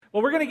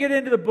Well, we're going to get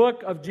into the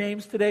book of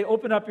James today.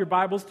 Open up your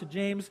Bibles to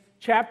James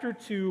chapter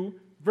 2,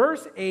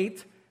 verse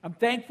 8. I'm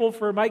thankful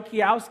for Mike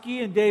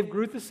Kiowski and Dave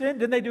Grutheson.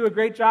 Didn't they do a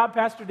great job,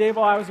 Pastor Dave,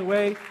 while I was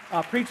away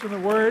preaching the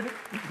Word?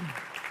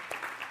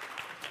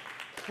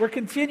 We're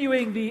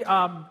continuing the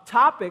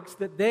topics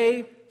that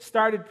they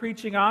started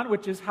preaching on,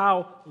 which is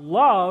how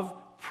love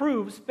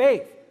proves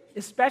faith,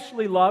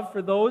 especially love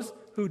for those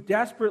who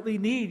desperately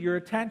need your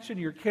attention,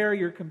 your care,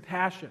 your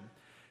compassion.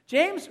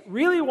 James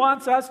really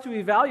wants us to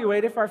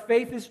evaluate if our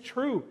faith is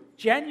true,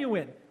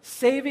 genuine,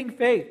 saving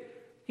faith.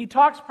 He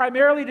talks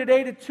primarily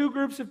today to two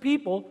groups of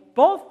people,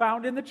 both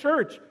found in the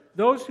church.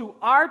 Those who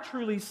are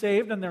truly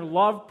saved and their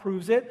love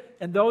proves it,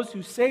 and those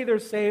who say they're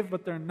saved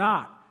but they're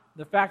not.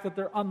 The fact that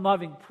they're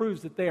unloving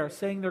proves that they are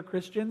saying they're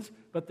Christians,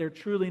 but they're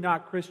truly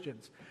not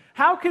Christians.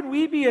 How can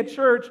we be a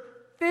church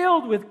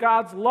filled with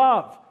God's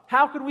love?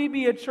 How can we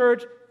be a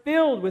church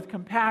filled with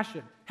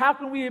compassion? How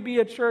can we be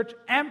a church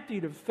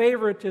emptied of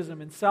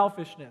favoritism and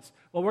selfishness?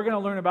 Well, we're going to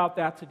learn about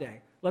that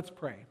today. Let's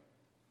pray.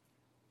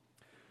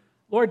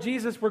 Lord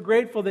Jesus, we're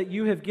grateful that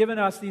you have given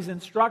us these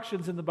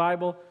instructions in the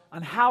Bible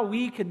on how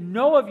we can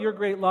know of your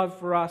great love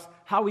for us,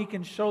 how we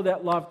can show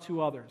that love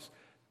to others.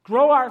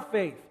 Grow our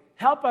faith.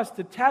 Help us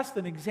to test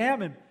and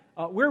examine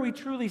where we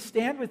truly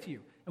stand with you.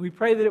 And we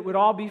pray that it would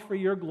all be for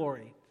your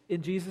glory.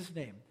 In Jesus'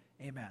 name,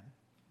 amen.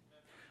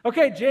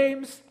 Okay,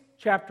 James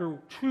chapter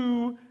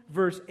 2,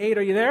 verse 8.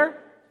 Are you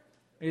there?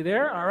 Are you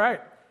there? All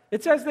right.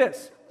 It says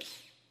this: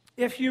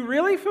 if you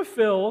really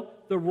fulfill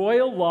the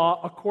royal law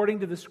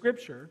according to the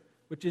Scripture,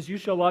 which is you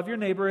shall love your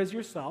neighbor as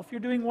yourself, you're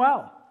doing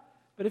well.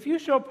 But if you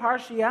show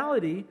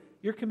partiality,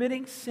 you're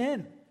committing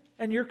sin,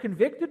 and you're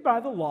convicted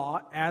by the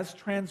law as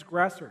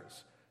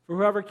transgressors. For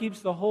whoever keeps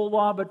the whole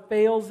law but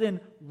fails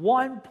in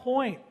one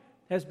point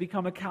has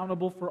become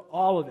accountable for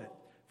all of it.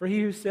 For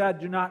he who said,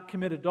 do not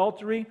commit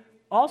adultery,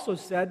 also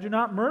said, do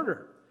not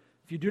murder.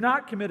 If you do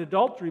not commit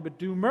adultery but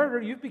do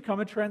murder, you've become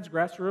a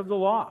transgressor of the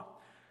law.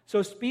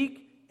 So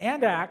speak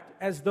and act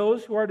as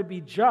those who are to be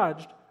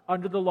judged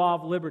under the law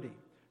of liberty.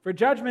 For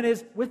judgment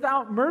is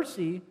without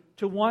mercy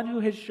to one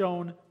who has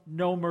shown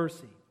no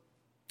mercy.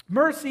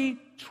 Mercy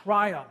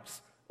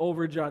triumphs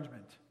over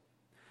judgment.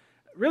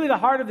 Really, the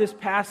heart of this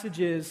passage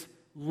is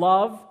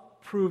love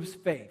proves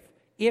faith.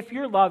 If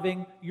you're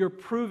loving, you're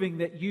proving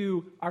that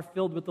you are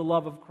filled with the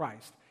love of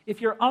Christ.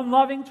 If you're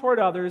unloving toward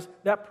others,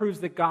 that proves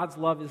that God's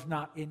love is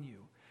not in you.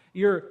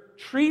 Your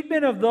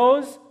treatment of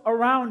those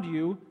around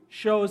you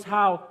shows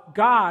how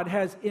God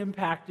has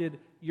impacted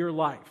your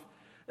life.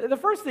 The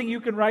first thing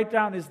you can write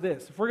down is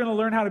this. If we're going to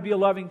learn how to be a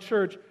loving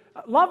church,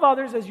 love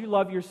others as you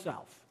love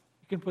yourself.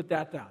 You can put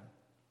that down.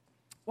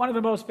 One of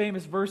the most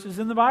famous verses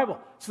in the Bible.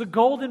 It's the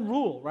golden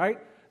rule, right?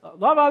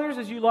 Love others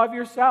as you love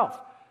yourself.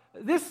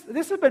 This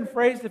has been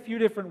phrased a few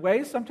different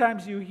ways.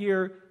 Sometimes you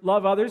hear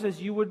love others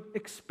as you would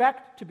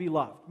expect to be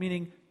loved,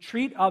 meaning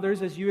treat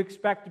others as you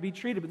expect to be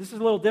treated. But this is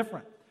a little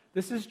different.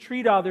 This is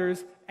treat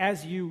others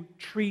as you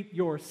treat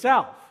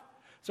yourself.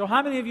 So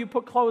how many of you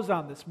put clothes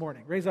on this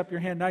morning? Raise up your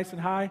hand nice and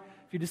high.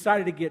 If you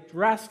decided to get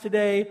dressed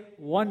today,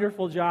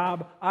 wonderful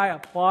job. I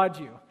applaud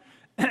you.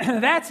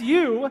 That's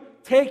you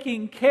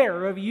taking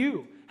care of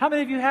you. How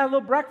many of you had a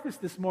little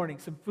breakfast this morning?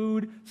 Some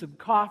food, some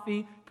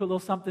coffee, put a little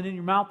something in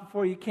your mouth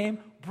before you came?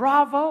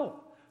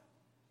 Bravo!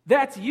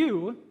 That's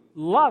you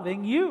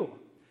loving you.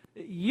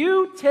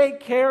 You take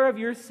care of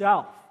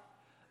yourself.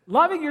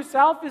 Loving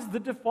yourself is the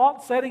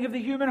default setting of the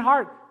human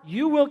heart.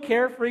 You will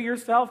care for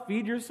yourself,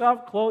 feed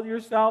yourself, clothe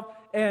yourself,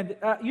 and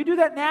you do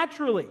that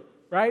naturally,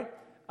 right?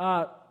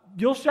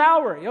 You'll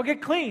shower, you'll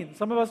get clean,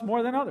 some of us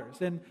more than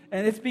others, and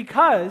it's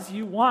because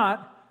you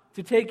want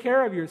to take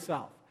care of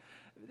yourself.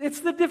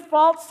 It's the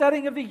default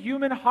setting of the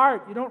human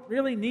heart. You don't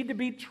really need to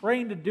be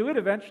trained to do it.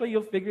 Eventually,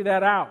 you'll figure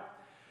that out.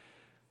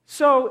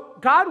 So,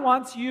 God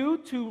wants you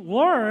to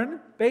learn,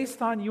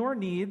 based on your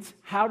needs,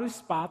 how to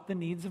spot the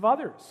needs of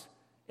others.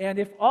 And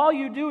if all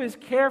you do is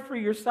care for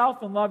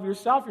yourself and love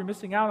yourself, you're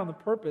missing out on the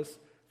purpose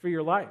for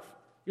your life.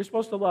 You're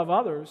supposed to love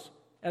others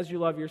as you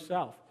love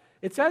yourself.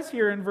 It says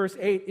here in verse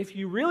 8, if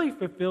you really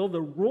fulfill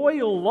the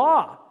royal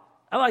law.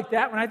 I like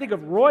that. When I think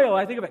of royal,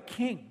 I think of a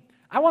king.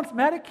 I once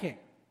met a king.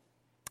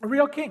 A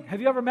real king.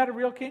 Have you ever met a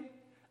real king?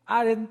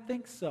 I didn't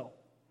think so.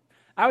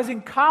 I was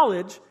in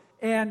college,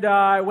 and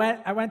I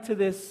went to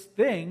this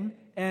thing,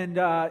 and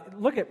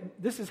look at,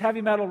 this is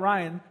Heavy Metal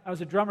Ryan. I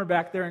was a drummer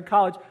back there in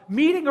college,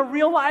 meeting a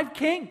real live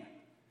king.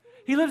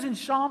 He lives in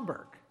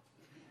Schaumburg.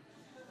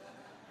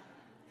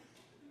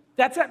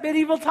 That's at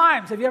medieval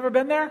times. Have you ever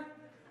been there?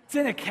 It's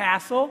in a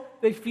castle.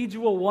 They feed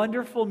you a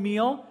wonderful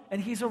meal,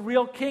 and he's a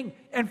real king.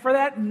 And for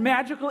that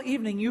magical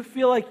evening, you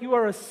feel like you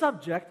are a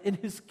subject in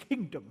his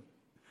kingdom.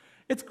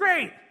 It's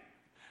great.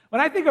 When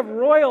I think of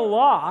royal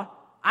law,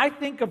 I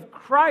think of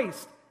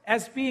Christ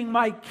as being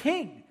my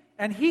king.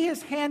 And he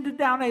has handed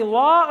down a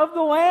law of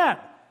the land.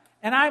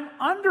 And I'm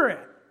under it.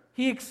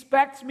 He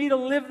expects me to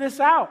live this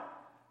out.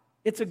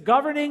 It's a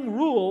governing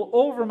rule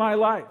over my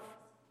life.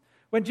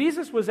 When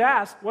Jesus was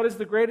asked, what is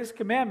the greatest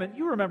commandment?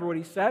 You remember what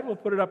he said. We'll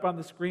put it up on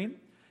the screen.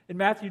 In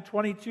Matthew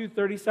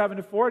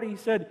 22:37-40, he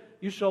said,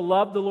 "You shall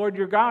love the Lord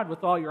your God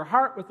with all your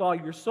heart, with all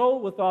your soul,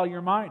 with all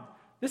your mind.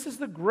 This is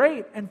the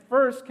great and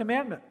first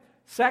commandment.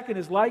 Second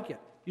is like it.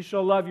 You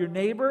shall love your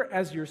neighbor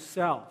as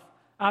yourself.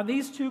 On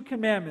these two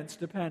commandments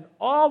depend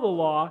all the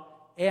law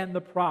and the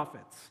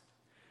prophets."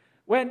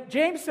 When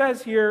James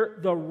says here,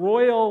 the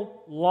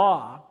royal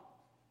law,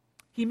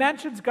 he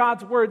mentions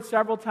God's word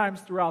several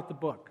times throughout the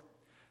book.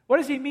 What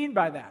does he mean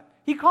by that?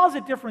 He calls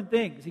it different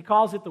things. He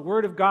calls it the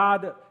word of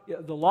God,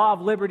 the law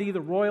of liberty,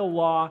 the royal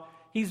law.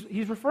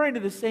 He's referring to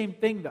the same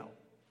thing, though.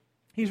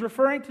 He's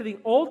referring to the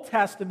Old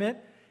Testament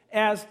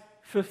as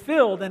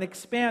fulfilled and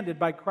expanded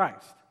by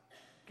Christ.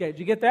 Okay, did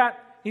you get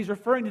that? He's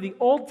referring to the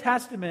Old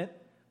Testament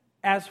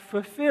as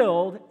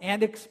fulfilled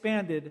and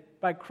expanded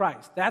by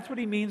Christ. That's what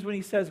he means when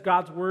he says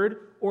God's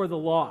word or the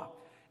law.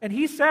 And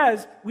he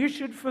says we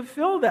should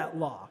fulfill that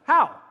law.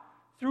 How?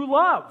 Through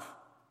love.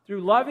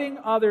 Through loving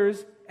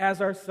others as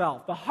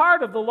ourselves. The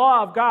heart of the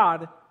law of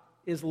God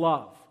is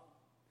love.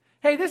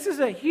 Hey, this is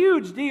a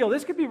huge deal.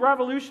 This could be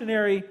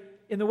revolutionary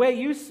in the way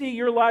you see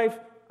your life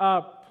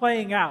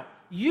playing out.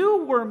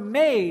 You were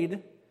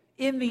made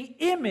in the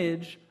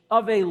image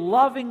of a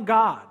loving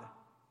God.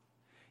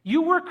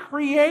 You were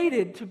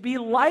created to be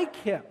like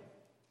Him.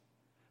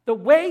 The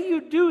way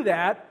you do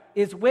that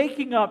is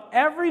waking up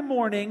every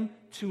morning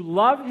to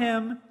love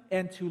Him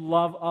and to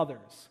love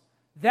others.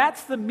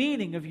 That's the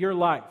meaning of your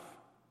life.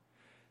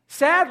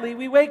 Sadly,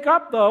 we wake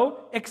up, though,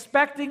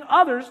 expecting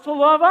others to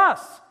love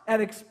us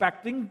and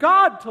expecting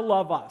God to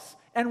love us.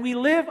 And we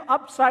live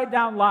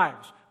upside-down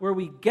lives where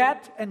we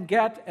get and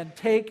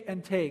take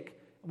and take.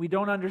 We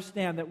don't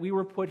understand that we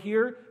were put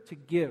here to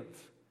give.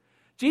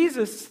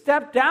 Jesus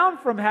stepped down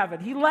from heaven.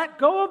 He let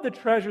go of the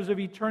treasures of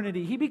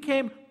eternity. He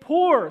became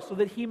poor so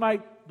that He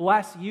might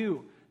bless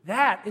you.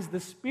 That is the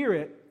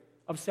spirit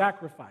of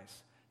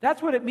sacrifice.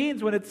 That's what it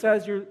means when it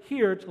says you're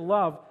here to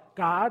love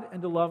God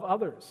and to love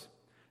others.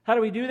 How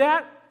do we do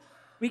that?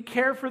 We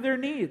care for their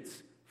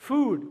needs.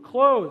 Food,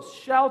 clothes,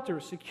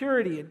 shelter,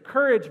 security,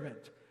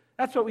 encouragement.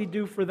 That's what we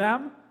do for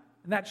them.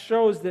 And that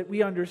shows that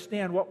we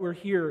understand what we're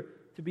here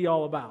to be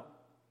all about.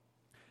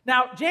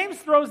 Now, James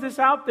throws this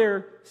out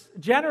there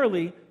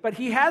generally, but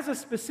he has a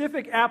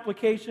specific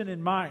application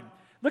in mind.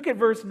 Look at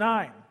verse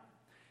 9.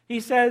 He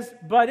says,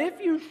 "But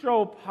if you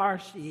show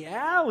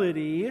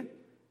partiality,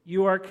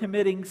 you are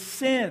committing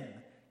sin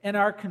and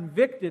are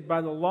convicted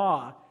by the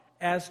law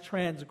as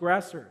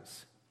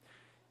transgressors."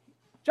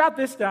 Jot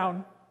this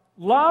down.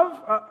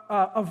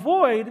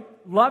 Avoid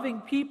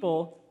loving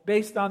people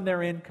based on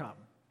their income.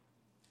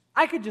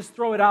 I could just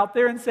throw it out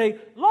there and say,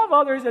 love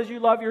others as you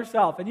love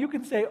yourself. And you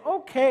can say,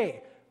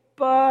 okay,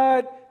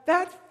 but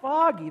that's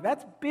foggy,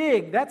 that's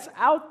big, that's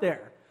out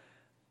there.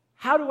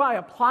 How do I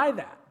apply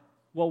that?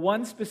 Well,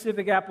 one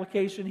specific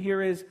application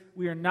here is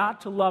we are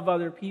not to love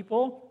other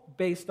people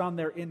based on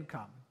their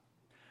income.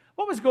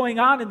 What was going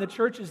on in the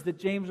churches that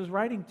James was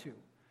writing to?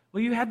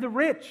 Well, you had the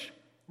rich,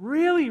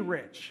 really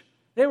rich.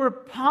 They were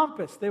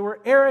pompous, they were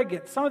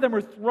arrogant. Some of them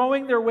were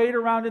throwing their weight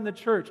around in the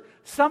church.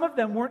 Some of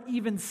them weren't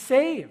even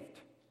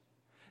saved.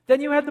 Then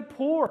you had the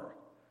poor.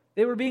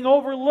 They were being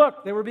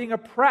overlooked, they were being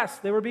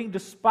oppressed, they were being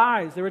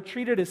despised, they were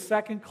treated as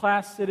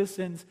second-class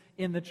citizens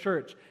in the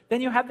church. Then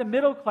you had the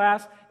middle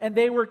class, and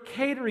they were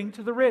catering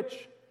to the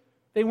rich.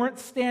 They weren't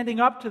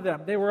standing up to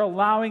them. They were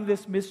allowing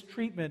this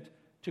mistreatment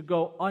to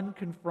go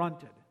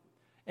unconfronted.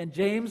 And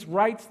James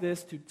writes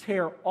this to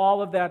tear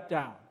all of that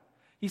down.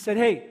 He said,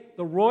 hey,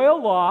 the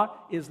royal law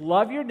is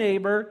love your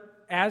neighbor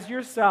as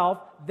yourself.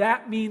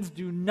 That means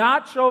do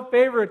not show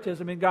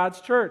favoritism in God's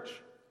church.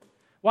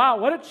 Wow,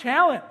 what a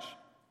challenge.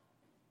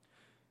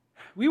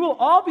 We will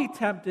all be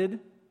tempted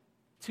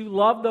to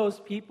love those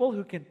people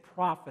who can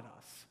profit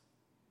us.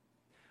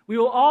 We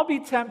will all be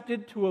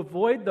tempted to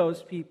avoid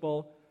those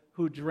people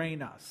who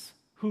drain us,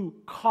 who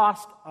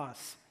cost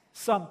us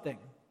something.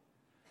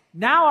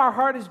 Now our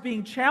heart is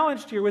being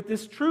challenged here with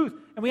this truth,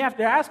 and we have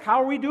to ask,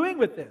 how are we doing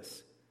with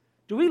this?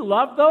 Do we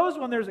love those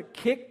when there's a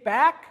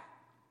kickback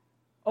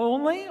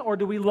only, or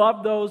do we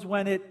love those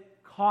when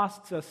it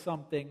costs us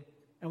something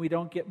and we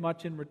don't get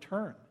much in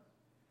return?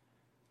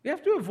 We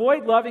have to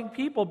avoid loving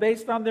people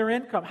based on their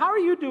income. How are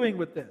you doing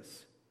with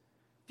this?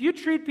 Do you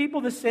treat people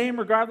the same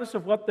regardless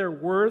of what they're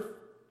worth?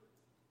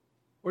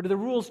 Or do the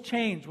rules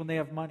change when they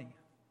have money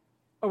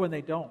or when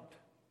they don't?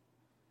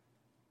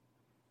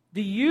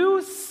 Do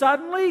you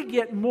suddenly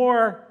get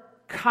more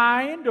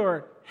kind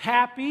or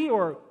happy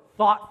or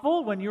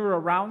thoughtful when you're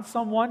around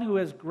someone who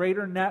has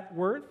greater net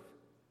worth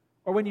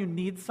or when you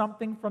need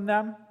something from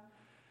them?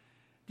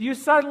 Do you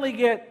suddenly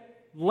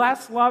get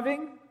less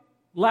loving,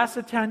 less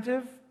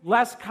attentive,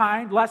 less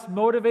kind, less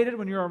motivated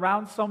when you're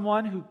around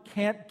someone who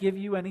can't give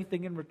you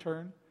anything in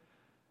return?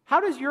 How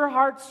does your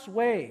heart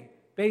sway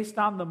based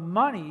on the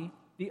money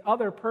the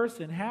other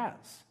person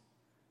has?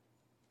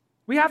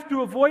 We have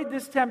to avoid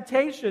this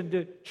temptation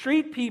to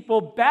treat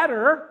people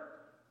better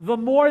the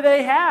more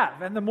they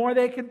have and the more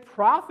they can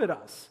profit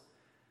us.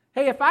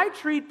 Hey, if I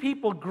treat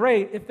people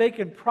great, if they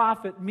can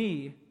profit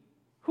me,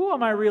 who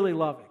am I really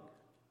loving?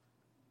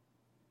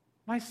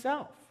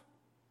 Myself.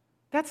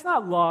 That's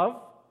not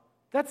love.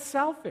 That's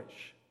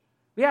selfish.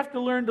 We have to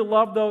learn to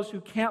love those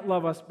who can't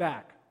love us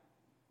back.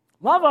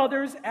 Love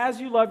others as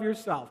you love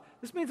yourself.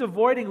 This means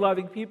avoiding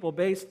loving people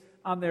based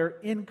on their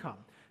income.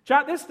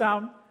 Jot this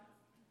down.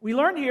 We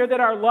learn here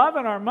that our love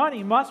and our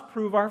money must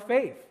prove our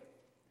faith.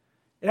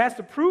 It has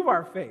to prove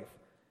our faith.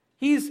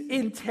 He's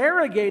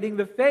interrogating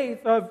the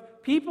faith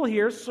of people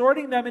here,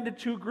 sorting them into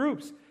two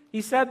groups.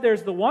 He said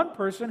there's the one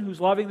person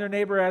who's loving their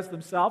neighbor as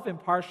themselves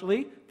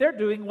impartially. They're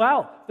doing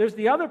well. There's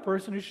the other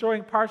person who's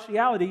showing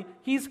partiality.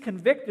 He's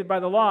convicted by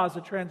the law as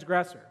a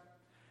transgressor.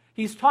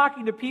 He's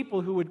talking to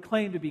people who would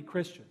claim to be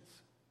Christians.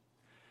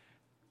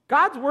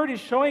 God's word is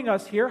showing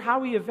us here how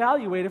we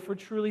evaluate if we're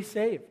truly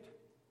saved.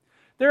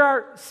 There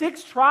are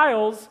 6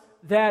 trials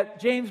that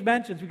James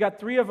mentions. We've got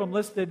 3 of them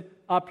listed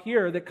up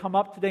here that come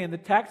up today in the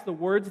text, the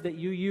words that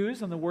you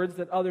use and the words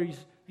that others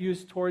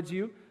use towards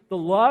you, the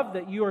love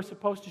that you are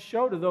supposed to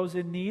show to those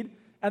in need,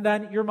 and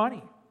then your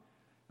money.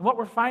 And what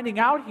we're finding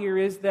out here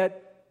is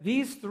that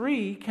these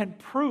 3 can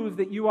prove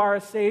that you are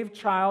a saved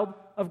child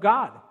of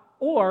God,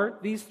 or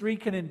these 3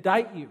 can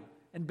indict you.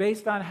 And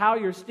based on how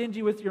you're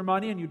stingy with your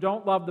money and you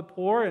don't love the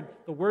poor and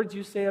the words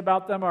you say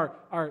about them are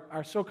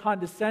so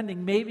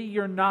condescending, maybe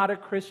you're not a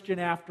Christian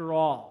after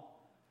all.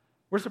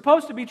 We're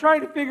supposed to be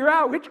trying to figure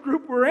out which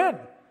group we're in.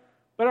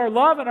 But our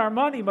love and our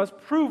money must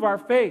prove our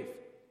faith.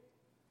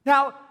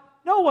 Now,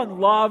 no one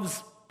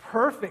loves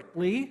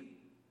perfectly.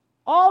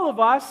 All of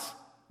us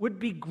would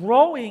be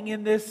growing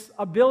in this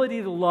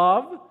ability to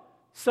love.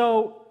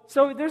 So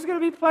there's going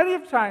to be plenty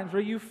of times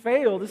where you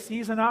fail to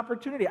seize an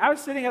opportunity. I was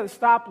sitting at a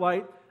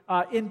stoplight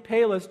in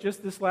Palos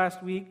just this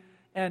last week,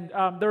 and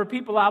there were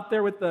people out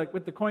there with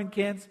the coin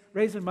cans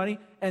raising money,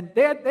 and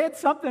they had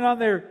something on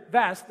their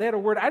vest. They had a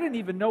word. I didn't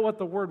even know what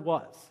the word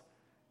was.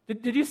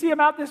 Did you see them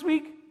out this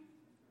week?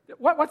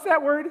 What's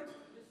that word?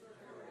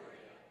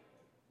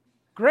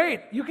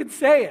 Great, you can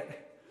say it.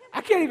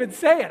 I can't even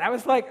say it. I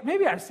was like,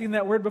 maybe I've seen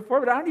that word before,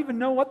 but I don't even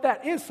know what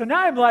that is. So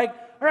now I'm like,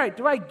 all right,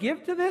 do I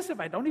give to this if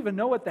I don't even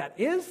know what that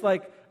is?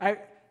 And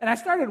I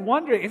started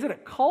wondering, is it a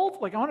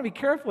cult? Like, I want to be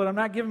careful that I'm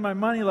not giving my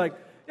money like,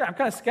 yeah, I'm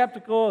kind of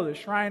skeptical of the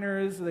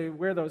Shriners. They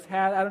wear those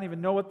hats. I don't even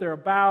know what they're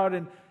about.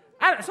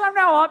 So I'm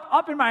now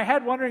up in my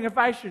head wondering if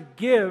I should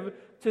give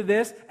to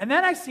this. And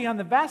then I see on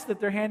the vest that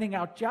they're handing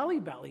out Jelly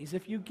Bellies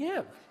if you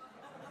give.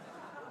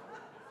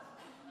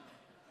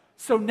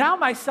 So now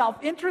my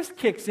self-interest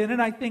kicks in,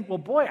 and I think, well,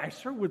 boy, I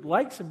sure would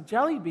like some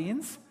jelly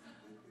beans.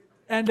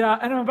 And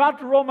I'm about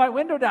to roll my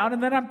window down,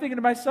 and then I'm thinking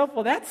to myself,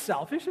 well, that's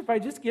selfish if I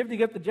just give to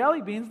get the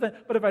jelly beans.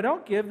 But if I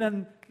don't give,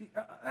 then...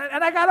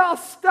 And I got all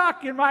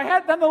stuck in my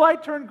head. Then the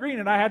light turned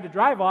green, and I had to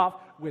drive off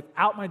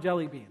without my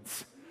jelly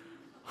beans.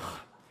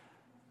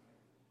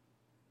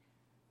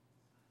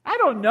 I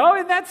don't know.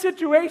 In that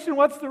situation,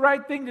 what's the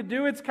right thing to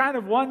do? It's kind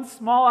of one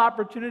small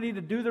opportunity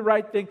to do the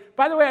right thing.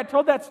 By the way, I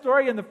told that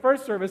story in the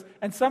first service,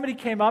 and somebody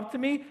came up to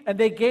me, and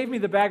they gave me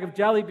the bag of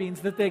jelly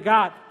beans that they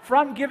got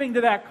from giving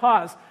to that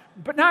cause.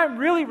 But now I'm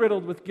really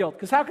riddled with guilt,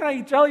 because how can I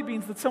eat jelly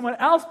beans that someone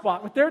else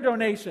bought with their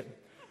donation?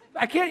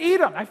 I can't eat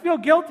them. I feel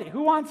guilty.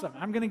 Who wants them?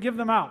 I'm going to give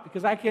them out,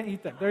 because I can't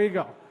eat them. There you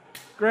go.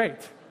 Great.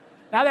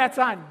 Now that's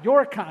on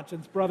your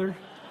conscience, brother.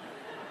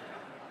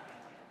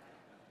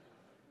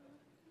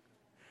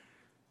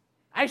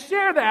 I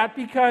share that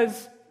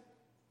because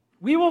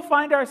we will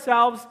find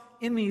ourselves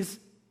in these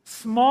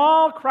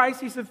small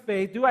crises of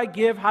faith. Do I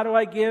give? How do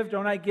I give?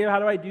 Don't I give? How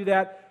do I do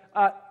that?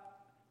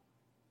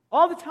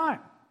 All the time.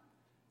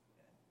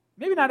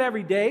 Maybe not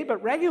every day,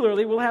 but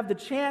regularly we'll have the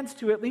chance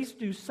to at least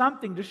do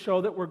something to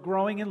show that we're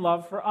growing in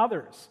love for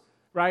others,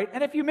 right?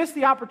 And if you miss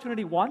the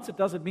opportunity once, it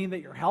doesn't mean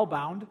that you're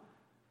hellbound.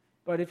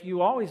 But if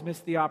you always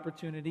miss the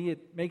opportunity,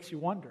 it makes you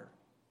wonder,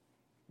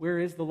 where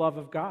is the love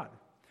of God?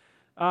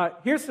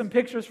 Here's some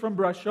pictures from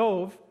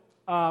Brasov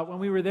when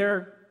we were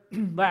there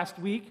last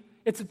week.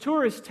 It's a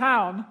tourist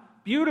town,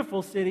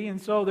 beautiful city, and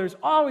so there's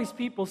always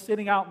people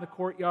sitting out in the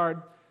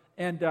courtyard,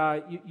 and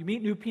you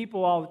meet new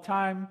people all the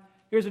time.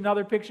 Here's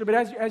another picture, but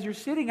as you're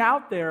sitting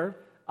out there,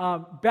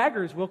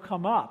 beggars will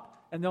come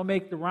up, and they'll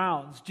make the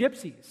rounds,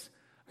 gypsies.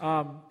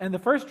 And the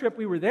first trip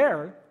we were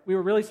there, we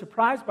were really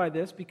surprised by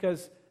this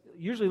because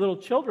usually little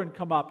children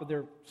come up, and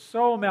they're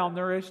so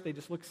malnourished, they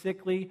just look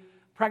sickly.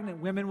 Pregnant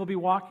women will be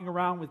walking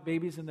around with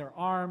babies in their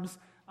arms,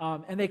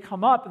 and they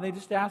come up and they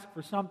just ask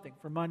for something,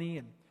 for money.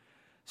 And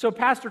so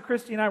Pastor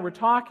Christy and I were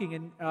talking,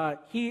 and now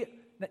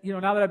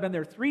that I've been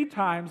there 3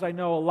 times, I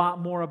know a lot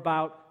more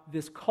about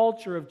this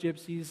culture of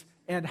gypsies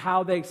and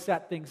how they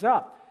set things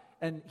up.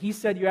 And he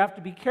said you have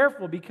to be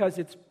careful because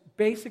it's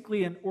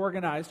basically an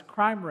organized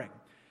crime ring.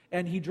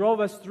 And he drove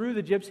us through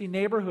the gypsy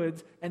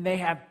neighborhoods, and they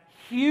have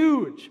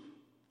huge,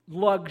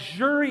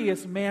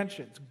 luxurious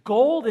mansions,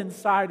 gold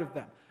inside of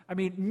them. I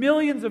mean,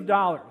 millions of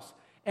dollars.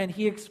 And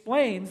he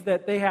explains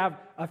that they have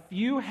a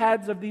few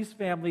heads of these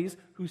families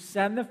who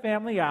send the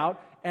family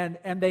out,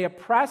 and they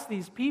oppress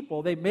these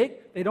people. They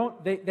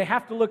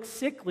have to look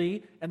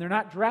sickly, and they're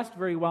not dressed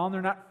very well, and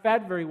they're not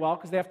fed very well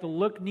because they have to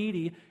look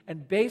needy.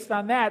 And based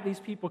on that, these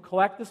people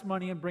collect this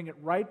money and bring it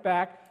right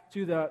back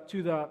to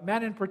the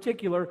men in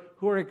particular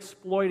who are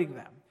exploiting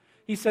them.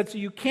 He said, so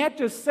you can't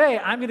just say,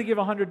 I'm going to give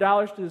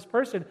 $100 to this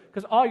person,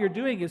 because all you're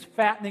doing is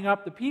fattening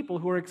up the people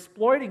who are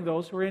exploiting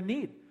those who are in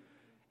need.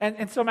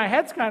 And so my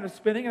head's kind of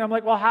spinning, and I'm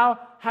like, well,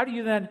 how do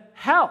you then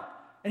help?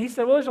 And he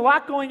said, well, there's a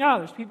lot going on.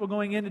 There's people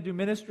going in to do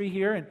ministry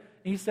here. And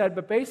he said,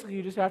 but basically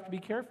you just have to be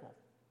careful.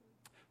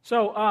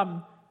 So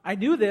I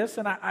knew this,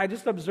 and I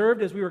just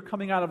observed as we were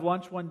coming out of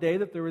lunch one day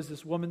that there was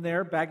this woman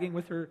there begging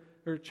with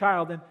her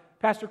child. And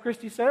Pastor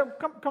Christie said,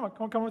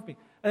 oh, come with me.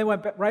 And they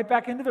went right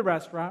back into the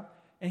restaurant,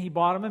 and he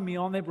bought them a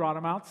meal, and they brought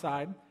him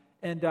outside.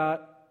 And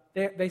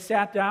they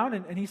sat down,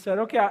 and he said,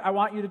 okay, I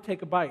want you to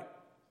take a bite.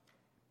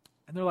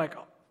 And they're like,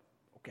 oh,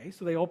 okay.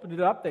 So they opened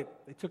it up, they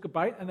took a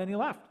bite, and then he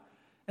left.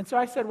 And so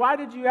I said, why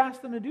did you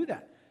ask them to do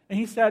that? And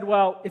he said,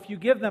 well, if you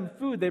give them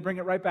food, they bring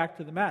it right back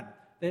to the men.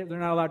 They're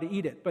not allowed to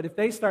eat it. But if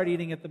they start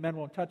eating it, the men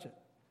won't touch it.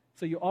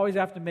 So you always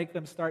have to make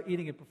them start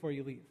eating it before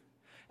you leave.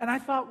 And I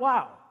thought,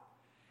 wow,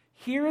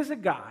 here is a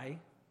guy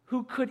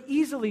who could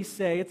easily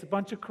say, it's a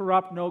bunch of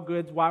corrupt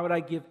no-goods, why would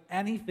I give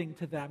anything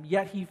to them?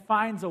 Yet he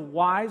finds a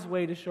wise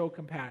way to show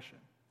compassion.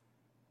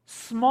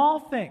 Small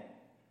thing.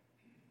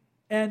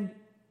 And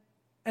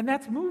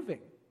that's moving.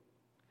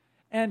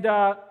 And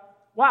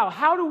wow,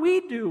 how do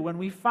we do when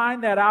we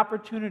find that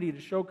opportunity to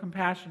show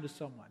compassion to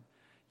someone?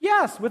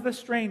 Yes, with a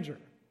stranger.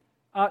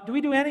 Do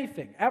we do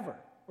anything, ever?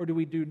 Or do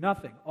we do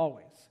nothing,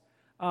 always?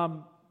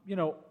 And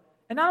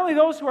not only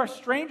those who are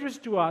strangers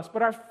to us,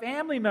 but our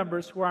family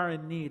members who are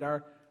in need,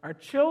 our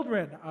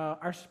children,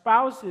 our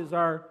spouses,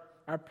 our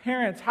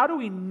parents. How do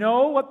we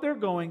know what they're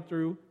going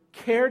through,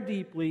 care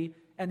deeply,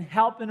 and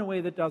help in a way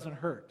that doesn't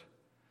hurt?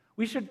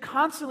 We should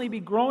constantly be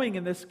growing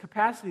in this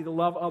capacity to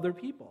love other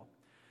people.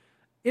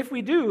 If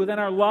we do, then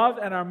our love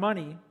and our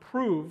money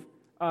prove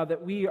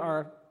that we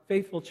are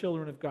faithful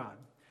children of God.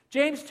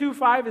 James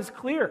 2:5 is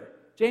clear.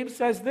 James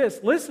says this,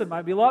 listen,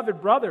 my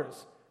beloved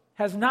brothers,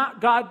 has not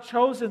God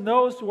chosen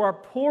those who are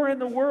poor in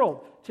the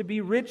world to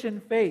be rich in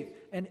faith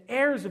and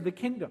heirs of the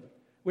kingdom,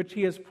 which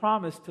he has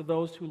promised to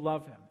those who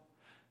love him?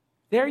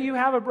 There you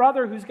have a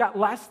brother who's got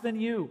less than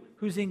you,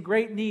 who's in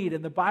great need,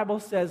 and the Bible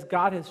says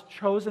God has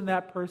chosen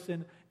that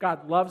person.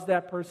 God loves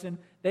that person.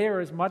 They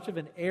are as much of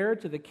an heir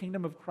to the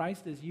kingdom of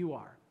Christ as you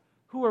are.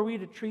 Who are we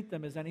to treat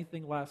them as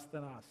anything less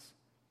than us?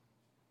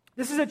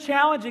 This is a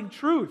challenging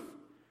truth.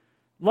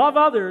 Love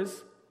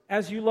others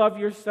as you love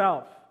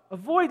yourself.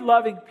 Avoid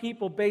loving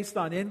people based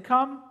on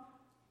income.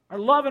 Our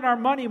love and our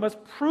money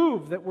must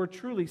prove that we're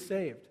truly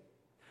saved.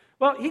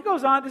 Well, he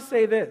goes on to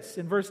say this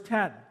in verse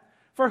 10.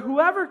 For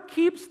whoever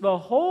keeps the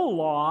whole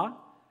law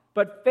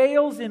but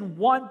fails in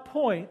one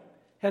point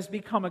has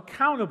become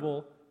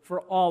accountable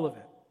for all of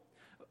it.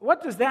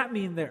 What does that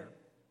mean there?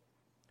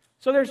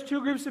 So there's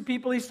two groups of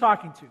people he's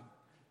talking to.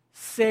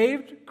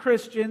 Saved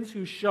Christians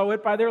who show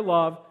it by their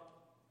love,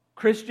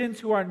 Christians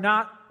who are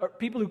not, or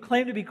people who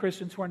claim to be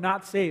Christians who are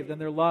not saved, and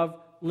their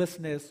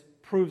lovelessness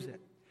proves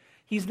it.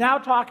 He's now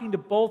talking to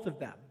both of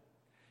them.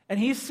 And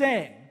he's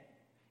saying,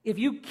 if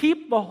you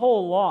keep the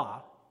whole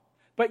law,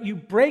 but you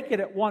break it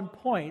at one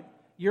point,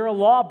 you're a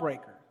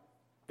lawbreaker.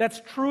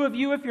 That's true of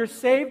you if you're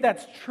saved,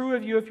 that's true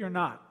of you if you're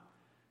not.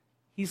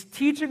 He's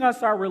teaching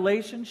us our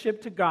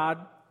relationship to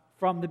God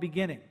from the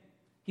beginning.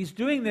 He's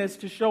doing this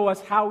to show us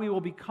how we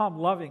will become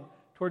loving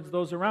towards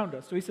those around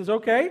us. So he says,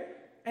 okay,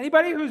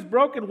 anybody who's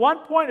broken one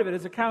point of it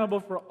is accountable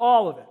for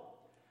all of it.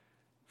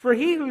 For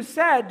he who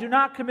said, do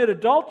not commit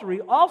adultery,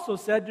 also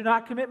said, do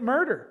not commit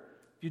murder.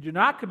 If you do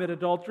not commit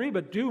adultery,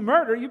 but do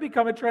murder, you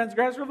become a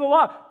transgressor of the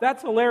law.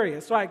 That's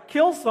hilarious. So I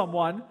kill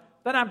someone,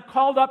 then I'm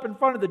called up in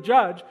front of the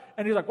judge,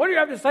 and he's like, what do you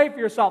have to say for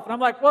yourself? And I'm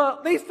like, well,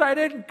 at least I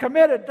didn't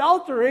commit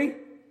adultery.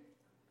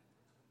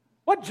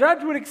 What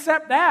judge would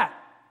accept that?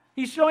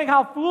 He's showing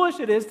how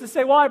foolish it is to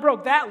say, well, I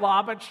broke that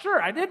law, but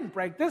sure, I didn't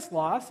break this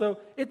law. So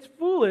it's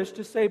foolish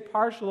to say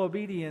partial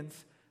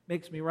obedience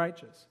makes me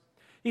righteous.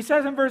 He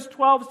says in verse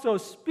 12, so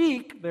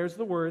speak, there's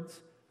the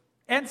words,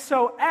 and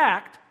so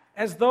act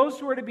as those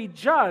who are to be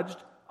judged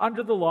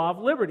under the law of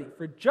liberty.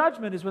 For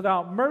judgment is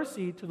without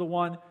mercy to the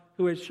one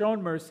who has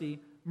shown mercy,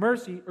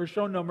 or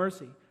shown no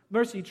mercy.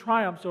 Mercy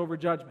triumphs over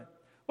judgment.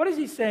 What is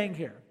he saying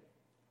here?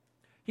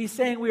 He's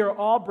saying we are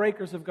all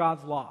breakers of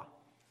God's law.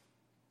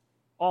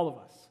 All of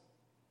us.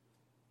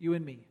 You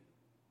and me.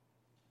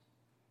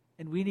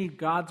 And we need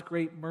God's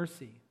great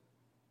mercy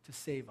to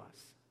save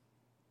us.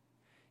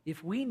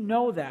 If we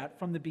know that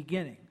from the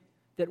beginning,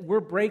 that we're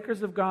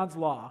breakers of God's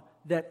law,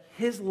 that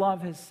his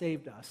love has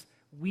saved us,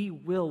 we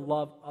will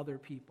love other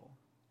people.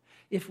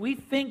 If we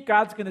think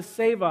God's going to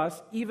save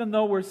us, even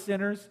though we're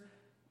sinners,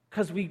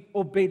 because we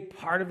obeyed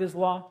part of his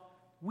law,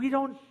 we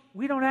don't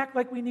act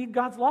like we need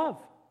God's love.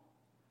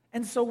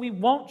 And so we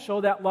won't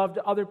show that love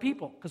to other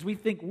people, because we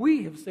think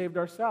we have saved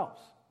ourselves.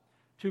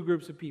 Two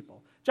groups of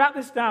people. Jot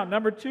this down.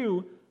 Number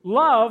 2,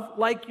 love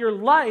like your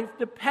life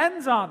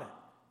depends on it,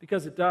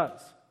 because it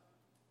does.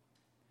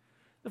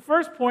 The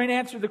first point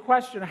answered the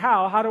question,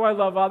 how? How do I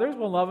love others?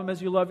 Well, love them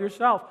as you love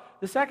yourself.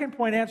 The second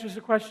point answers the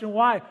question,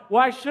 why?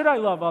 Why should I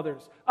love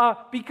others?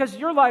 Because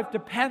your life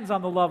depends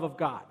on the love of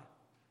God.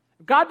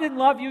 If God didn't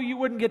love you, you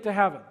wouldn't get to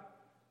heaven.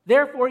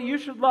 Therefore, you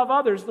should love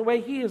others the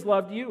way he has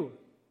loved you.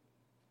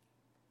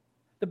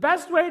 The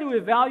best way to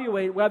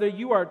evaluate whether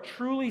you are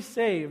truly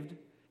saved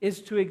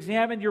is to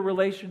examine your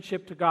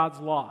relationship to God's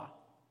law.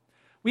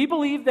 We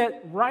believe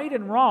that right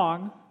and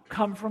wrong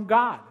come from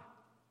God.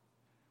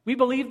 We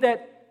believe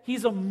that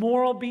He's a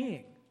moral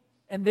being,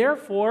 and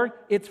therefore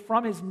it's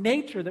from His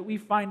nature that we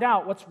find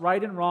out what's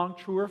right and wrong,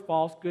 true or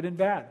false, good and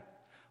bad.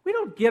 We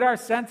don't get our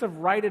sense of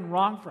right and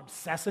wrong from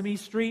Sesame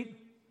Street.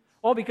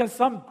 Oh, because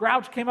some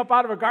grouch came up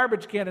out of a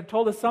garbage can and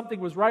told us something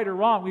was right or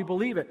wrong, we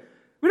believe it.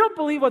 We don't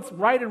believe what's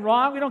right and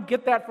wrong. We don't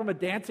get that from a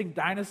dancing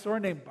dinosaur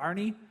named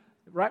Barney,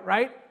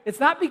 right? It's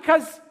not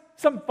because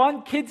some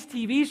fun kids'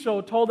 TV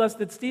show told us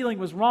that stealing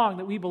was wrong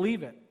that we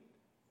believe it.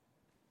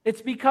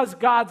 It's because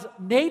God's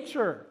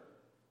nature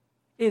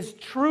is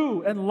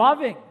true and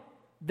loving,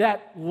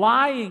 that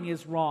lying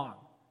is wrong,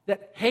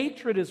 that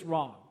hatred is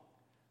wrong.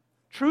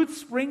 Truth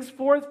springs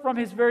forth from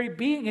His very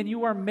being, and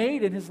you are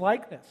made in His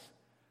likeness.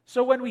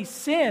 So when we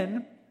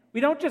sin,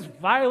 we don't just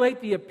violate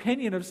the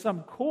opinion of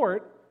some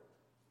court.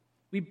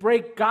 We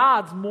break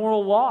God's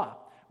moral law.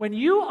 When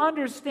you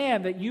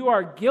understand that you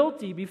are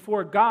guilty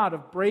before God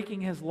of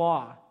breaking His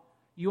law,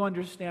 you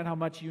understand how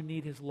much you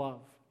need His love.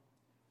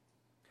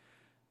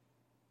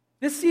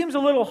 This seems a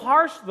little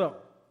harsh, though.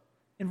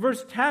 In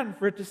verse 10,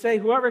 for it to say,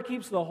 whoever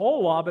keeps the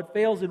whole law but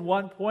fails in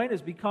one point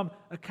has become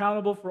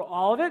accountable for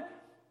all of it.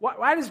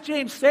 Why does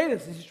James say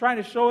this? Is he trying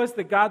to show us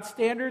that God's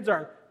standards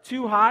are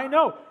too high?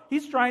 No,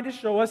 he's trying to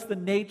show us the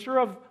nature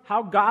of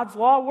how God's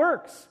law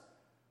works.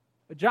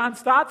 But John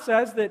Stott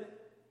says that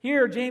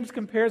here James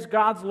compares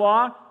God's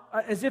law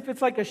as if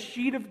it's like a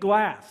sheet of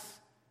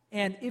glass.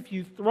 And if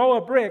you throw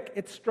a brick,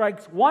 it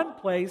strikes one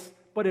place,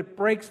 but it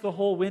breaks the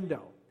whole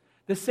window.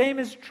 The same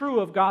is true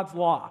of God's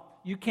law.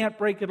 You can't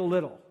break it a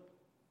little.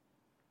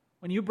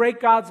 When you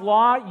break God's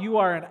law, you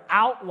are an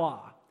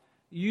outlaw.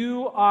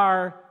 You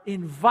are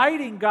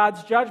inviting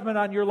God's judgment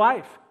on your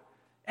life.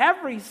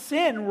 Every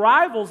sin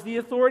rivals the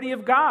authority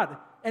of God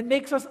and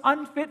makes us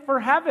unfit for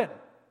heaven,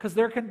 because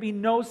there can be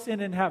no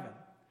sin in heaven.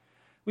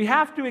 We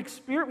have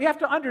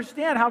to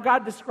understand how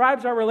God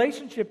describes our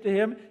relationship to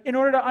Him in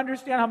order to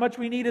understand how much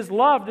we need His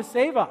love to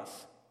save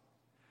us.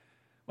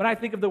 When I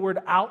think of the word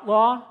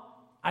outlaw,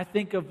 I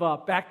think of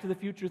Back to the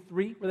Future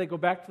 3, where they go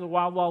back to the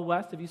Wild Wild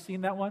West. Have you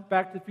seen that one?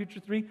 Back to the Future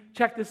 3?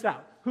 Check this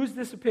out. Who's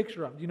this a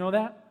picture of? Do you know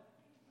that?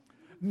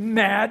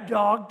 Mad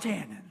Dog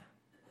Tannen.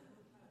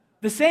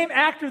 The same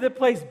actor that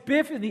plays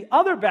Biff in the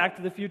other Back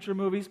to the Future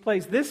movies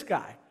plays this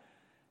guy.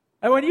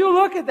 And when you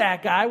look at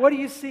that guy, what do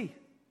you see?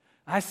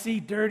 I see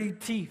dirty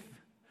teeth.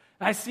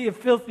 I see a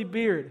filthy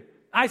beard.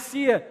 I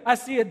see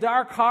a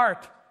dark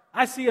heart.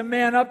 I see a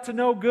man up to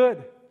no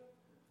good.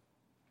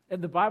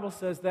 And the Bible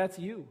says that's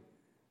you.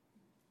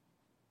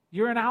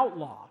 You're an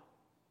outlaw.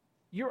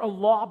 You're a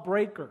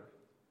lawbreaker.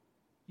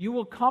 You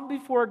will come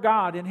before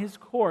God in His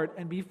court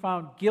and be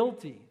found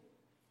guilty.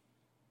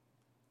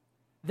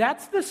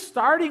 That's the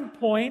starting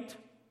point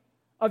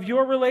of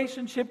your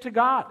relationship to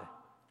God.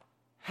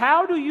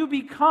 How do you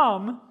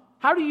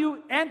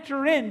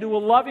enter into a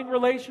loving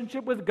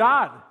relationship with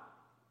God?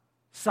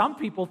 Some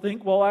people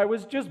think, well, I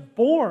was just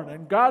born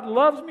and God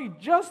loves me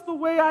just the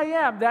way I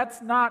am.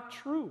 That's not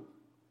true.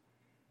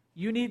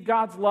 You need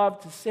God's love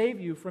to save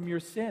you from your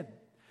sin.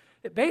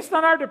 Based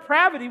on our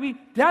depravity, we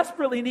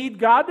desperately need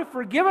God to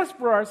forgive us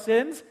for our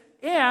sins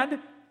and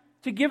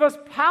to give us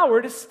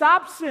power to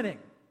stop sinning.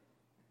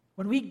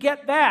 When we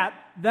get that,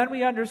 then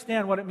we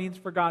understand what it means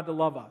for God to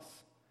love us.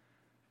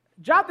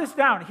 Jot this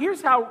down.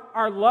 Here's how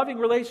our loving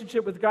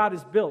relationship with God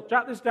is built.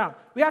 Jot this down.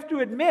 We have to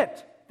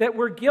admit that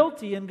we're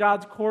guilty in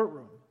God's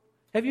courtroom.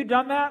 Have you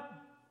done that?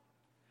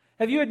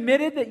 Have you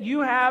admitted that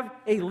you have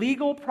a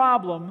legal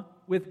problem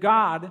with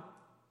God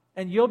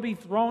and you'll be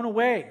thrown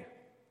away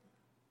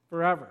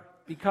forever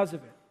because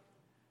of it?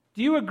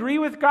 Do you agree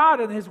with God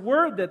and His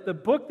Word that the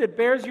book that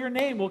bears your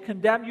name will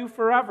condemn you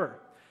forever?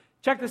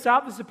 Check this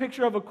out. This is a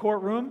picture of a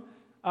courtroom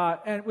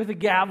and with a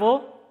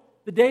gavel.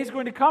 The day is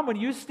going to come when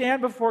you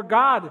stand before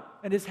God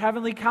and His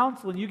heavenly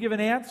council and you give an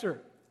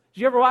answer.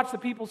 Did you ever watch The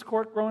People's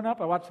Court growing up?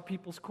 I watched The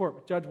People's Court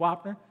with Judge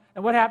Wapner.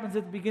 And what happens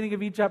at the beginning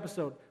of each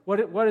episode? What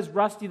does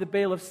Rusty the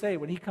bailiff say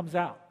when he comes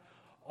out?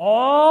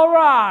 All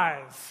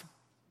rise.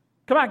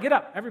 Come on, get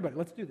up. Everybody,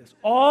 let's do this.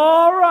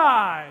 All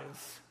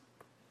rise.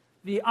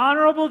 The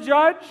Honorable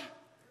Judge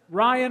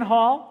Ryan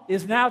Hall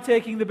is now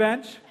taking the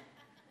bench.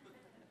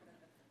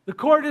 The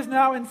court is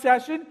now in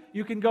session.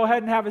 You can go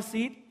ahead and have a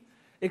seat.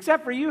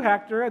 Except for you,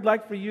 Hector, I'd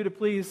like for you to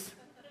please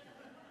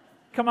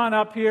come on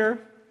up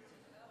here.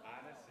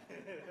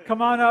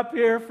 Come on up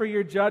here for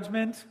your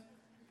judgment.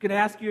 I'm going to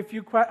ask you a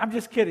few questions. I'm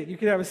just kidding. You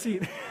can have a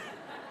seat.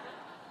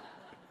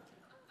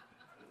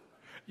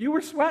 You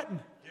were sweating.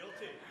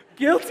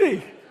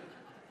 Guilty.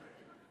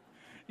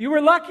 You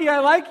were lucky I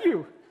like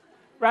you,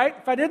 right?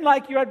 If I didn't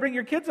like you, I'd bring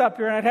your kids up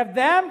here and I'd have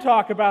them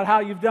talk about how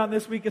you've done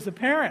this week as a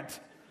parent.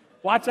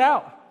 Watch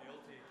out.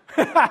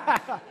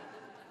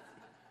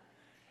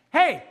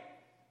 Hey,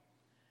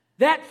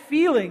 that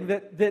feeling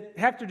that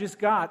Hector just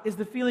got is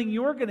the feeling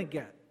you're going to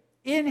get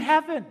in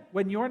heaven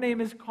when your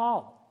name is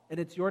called and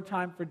it's your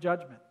time for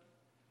judgment.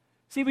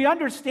 See, we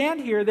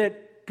understand here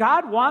that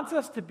God wants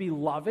us to be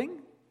loving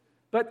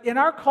But in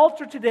our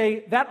culture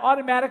today, that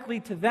automatically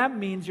to them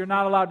means you're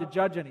not allowed to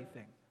judge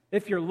anything.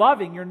 If you're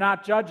loving, you're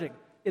not judging.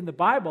 In the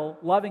Bible,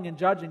 loving and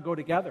judging go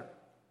together.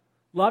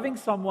 Loving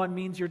someone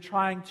means you're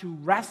trying to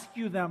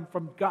rescue them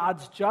from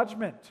God's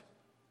judgment.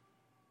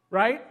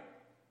 Right?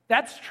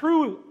 That's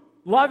true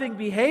loving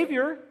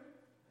behavior.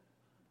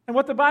 And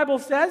what the Bible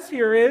says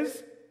here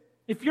is,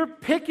 if you're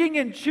picking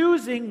and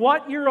choosing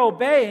what you're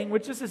obeying,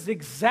 which this is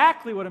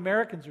exactly what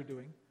Americans are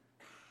doing,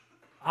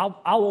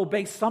 I'll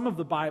obey some of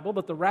the Bible,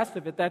 but the rest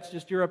of it, that's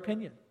just your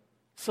opinion.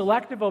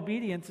 Selective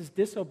obedience is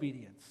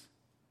disobedience.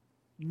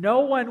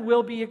 No one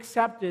will be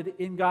accepted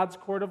in God's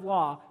court of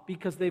law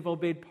because they've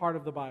obeyed part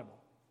of the Bible.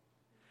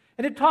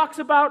 And it talks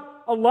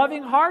about a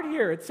loving heart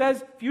here. It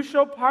says, if you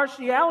show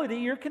partiality,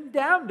 you're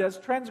condemned as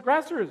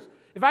transgressors.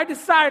 If I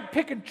decide,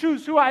 pick and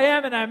choose who I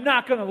am and I'm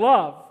not going to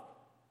love,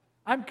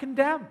 I'm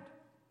condemned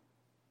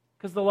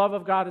because the love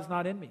of God is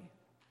not in me.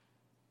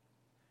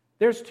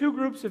 There's two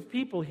groups of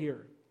people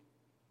here.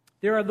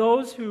 There are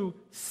those who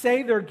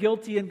say they're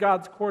guilty in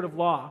God's court of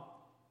law,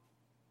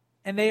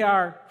 and they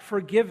are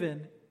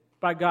forgiven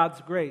by God's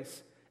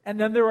grace. And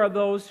then there are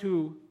those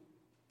who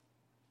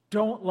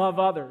don't love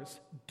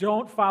others,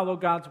 don't follow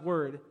God's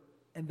word,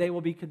 and they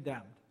will be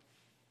condemned.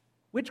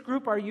 Which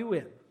group are you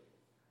in?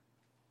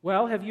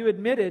 Well, have you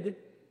admitted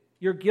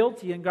you're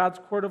guilty in God's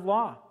court of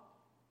law?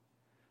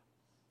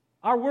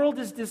 Our world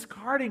is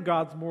discarding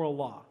God's moral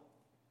law.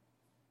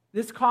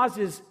 This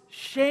causes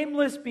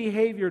shameless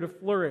behavior to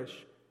flourish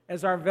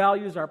as our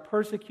values are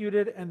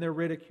persecuted and they're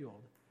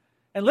ridiculed.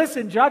 And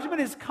listen, judgment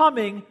is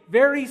coming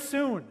very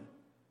soon.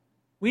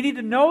 We need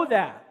to know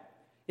that.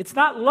 It's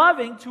not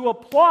loving to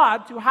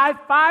applaud, to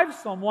high-five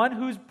someone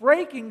who's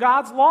breaking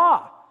God's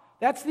law.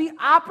 That's the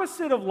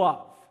opposite of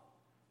love.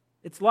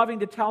 It's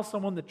loving to tell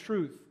someone the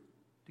truth,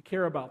 to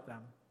care about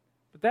them.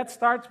 But that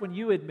starts when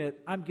you admit,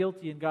 I'm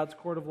guilty in God's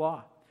court of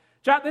law.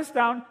 Jot this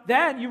down.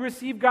 Then you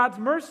receive God's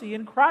mercy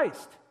in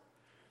Christ.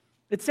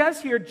 It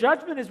says here,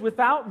 judgment is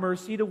without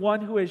mercy to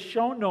one who has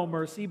shown no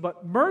mercy,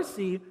 but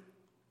mercy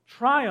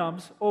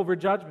triumphs over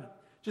judgment.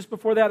 Just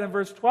before that in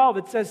verse 12,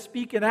 it says,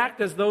 speak and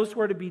act as those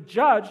who are to be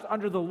judged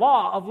under the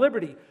law of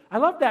liberty. I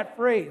love that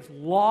phrase,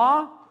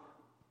 law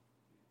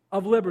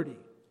of liberty.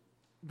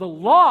 The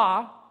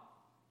law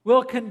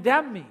will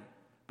condemn me,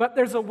 but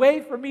there's a way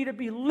for me to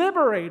be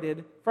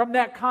liberated from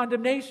that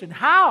condemnation.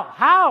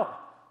 How?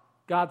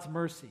 God's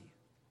mercy.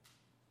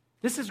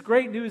 This is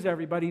great news,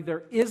 everybody.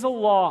 There is a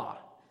law.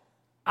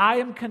 I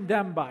am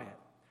condemned by it,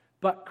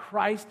 but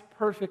Christ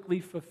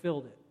perfectly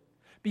fulfilled it.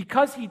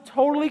 Because he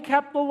totally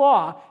kept the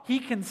law, he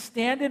can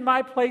stand in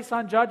my place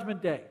on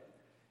Judgment Day,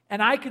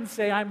 and I can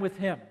say I'm with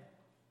him.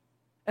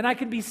 And I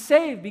can be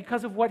saved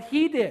because of what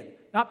he did,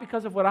 not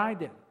because of what I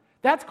did.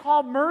 That's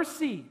called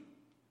mercy.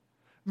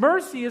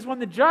 Mercy is when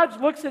the judge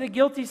looks at a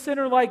guilty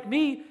sinner like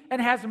me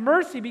and has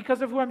mercy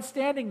because of who I'm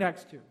standing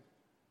next to.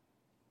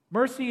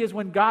 Mercy is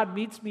when God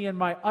meets me in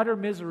my utter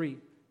misery,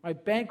 my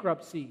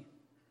bankruptcy,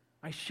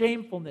 my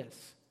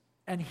shamefulness,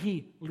 and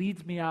he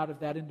leads me out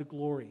of that into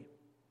glory.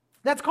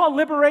 That's called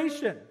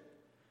liberation.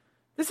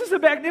 This is a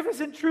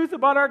magnificent truth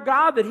about our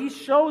God, that he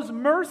shows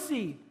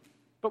mercy.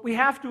 But we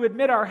have to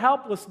admit our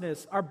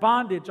helplessness, our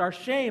bondage, our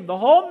shame, the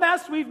whole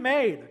mess we've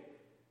made.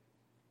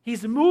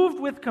 He's moved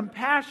with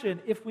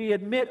compassion if we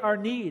admit our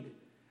need.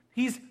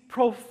 He's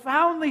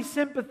profoundly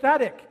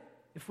sympathetic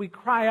if we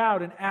cry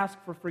out and ask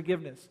for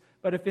forgiveness.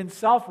 But if in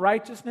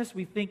self-righteousness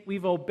we think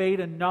we've obeyed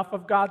enough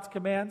of God's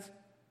commands,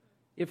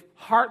 if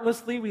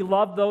heartlessly we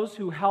love those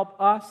who help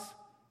us,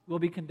 we'll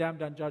be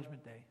condemned on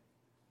Judgment Day.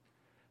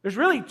 There's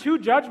really two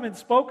judgments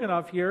spoken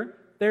of here.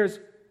 There's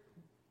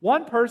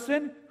one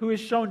person who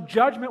is shown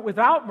judgment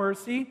without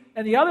mercy,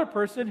 and the other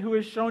person who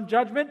is shown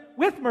judgment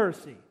with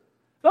mercy.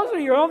 Those are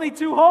your only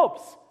two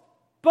hopes.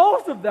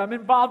 Both of them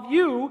involve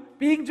you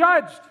being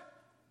judged.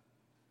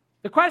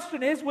 The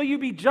question is, will you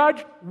be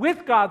judged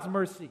with God's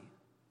mercy,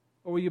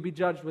 or will you be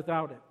judged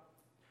without it?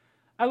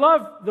 I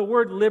love the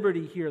word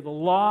liberty here, the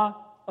law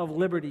of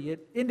liberty.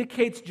 It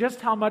indicates just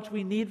how much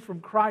we need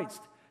from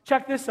Christ.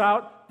 Check this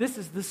out. This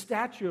is the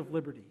Statue of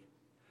Liberty.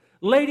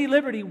 Lady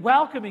Liberty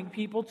welcoming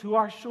people to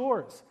our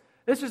shores.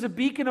 This is a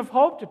beacon of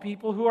hope to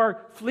people who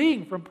are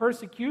fleeing from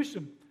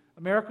persecution.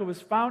 America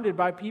was founded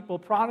by people,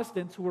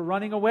 Protestants, who were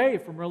running away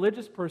from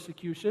religious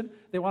persecution.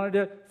 They wanted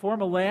to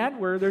form a land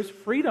where there's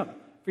freedom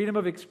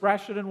of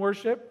expression and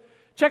worship.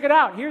 Check it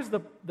out. Here's the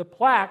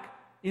plaque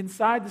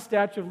inside the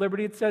Statue of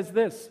Liberty. It says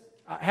this,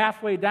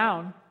 halfway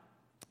down,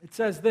 it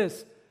says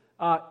this.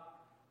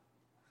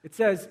 It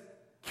says,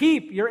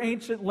 keep your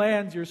ancient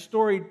lands, your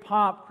storied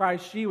pomp,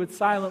 cries she with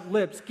silent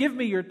lips. Give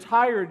me your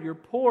tired, your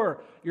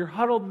poor, your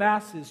huddled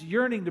masses,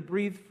 yearning to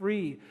breathe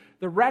free,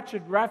 the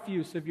wretched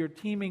refuse of your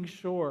teeming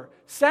shore.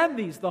 Send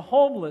these, the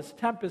homeless,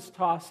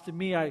 tempest-tossed to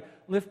me. I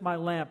lift my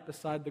lamp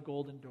beside the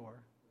golden door.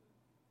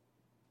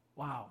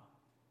 Wow.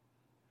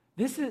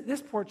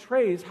 This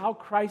portrays how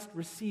Christ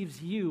receives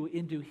you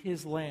into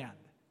his land.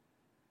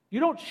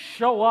 You don't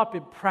show up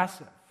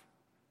impressive.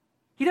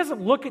 He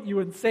doesn't look at you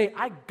and say,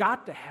 I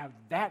got to have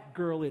that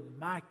girl in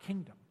my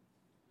kingdom.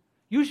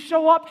 You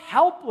show up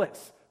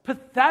helpless,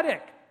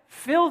 pathetic,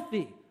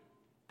 filthy,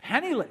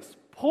 penniless,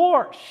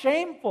 poor,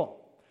 shameful.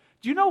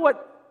 Do you know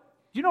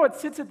what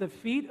sits at the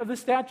feet of the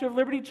Statue of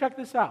Liberty? Check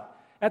this out.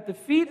 At the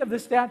feet of the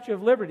Statue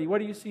of Liberty, what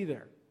do you see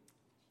there?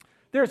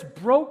 There's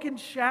broken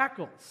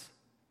shackles.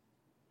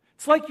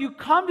 It's like you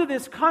come to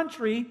this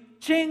country,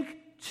 chink,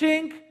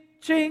 chink,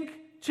 chink,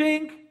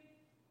 chink,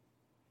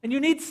 and you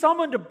need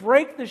someone to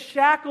break the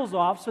shackles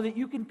off so that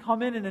you can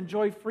come in and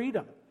enjoy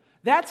freedom.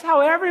 That's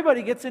how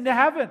everybody gets into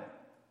heaven.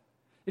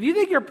 If you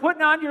think you're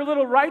putting on your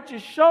little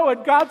righteous show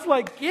and God's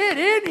like, get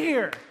in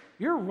here,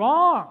 you're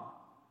wrong.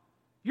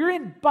 You're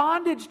in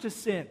bondage to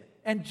sin,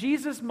 and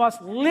Jesus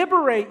must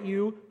liberate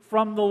you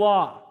from the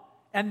law.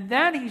 And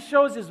then he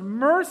shows his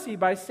mercy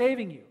by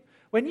saving you.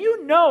 When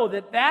you know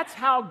that that's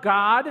how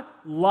God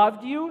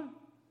loved you,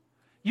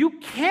 you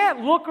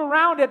can't look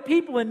around at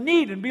people in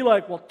need and be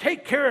like, well,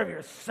 take care of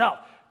yourself.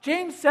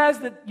 James says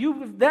that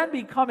you then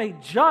become a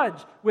judge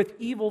with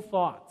evil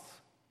thoughts.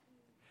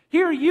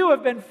 Here you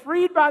have been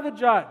freed by the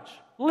judge,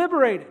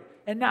 liberated,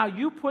 and now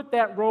you put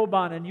that robe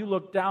on and you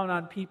look down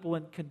on people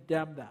and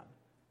condemn them.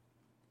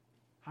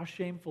 How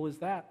shameful is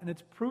that? And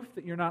it's proof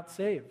that you're not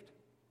saved.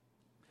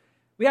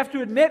 We have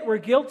to admit we're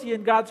guilty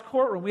in God's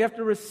courtroom. We have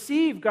to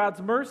receive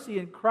God's mercy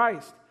in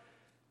Christ.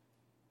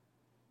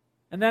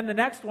 And then the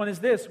next one is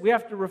this. We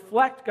have to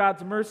reflect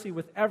God's mercy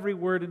with every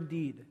word and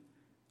deed.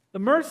 The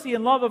mercy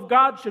and love of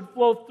God should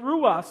flow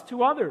through us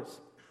to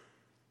others.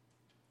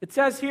 It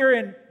says here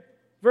in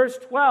verse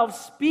 12,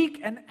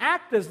 speak and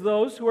act as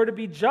those who are to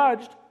be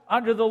judged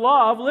under the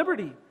law of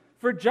liberty.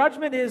 For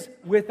judgment is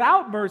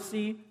without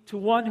mercy to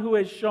one who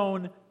has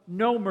shown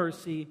no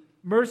mercy.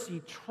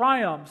 Mercy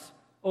triumphs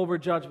over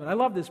judgment. I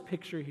love this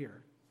picture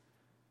here.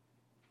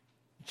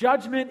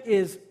 Judgment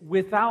is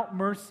without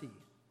mercy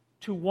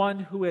to one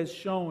who has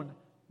shown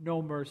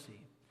no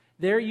mercy.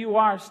 There you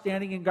are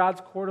standing in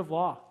God's court of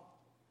law.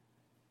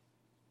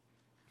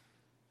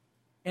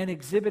 And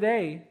Exhibit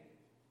A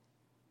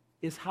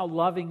is how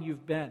loving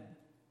you've been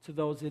to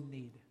those in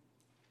need.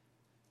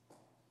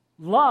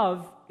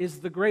 Love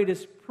is the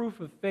greatest proof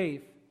of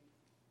faith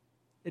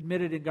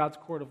admitted in God's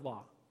court of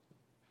law.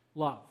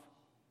 Love.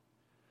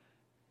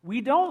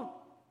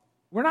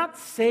 We're not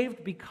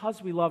saved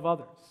because we love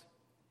others.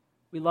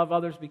 We love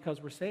others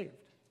because we're saved.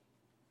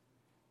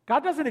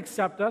 God doesn't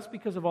accept us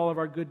because of all of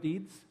our good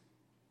deeds.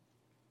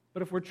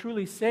 But if we're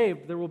truly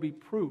saved, there will be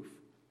proof.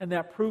 And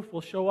that proof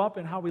will show up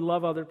in how we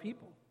love other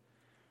people.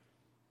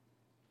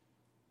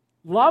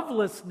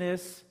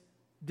 Lovelessness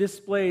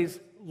displays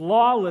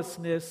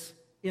lawlessness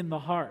in the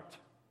heart.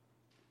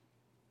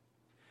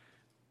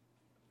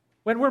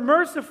 When we're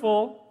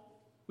merciful,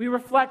 we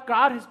reflect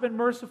God has been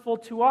merciful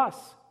to us.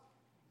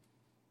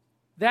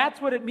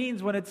 That's what it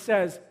means when it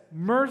says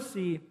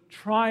mercy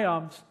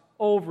triumphs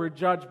over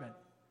judgment.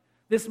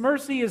 This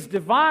mercy is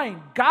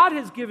divine. God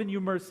has given you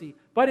mercy,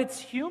 but it's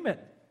human.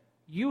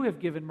 You have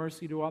given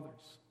mercy to others.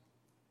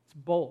 It's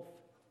both.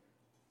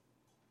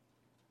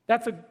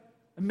 That's an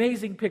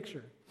amazing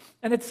picture.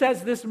 And it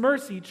says this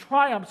mercy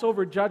triumphs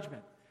over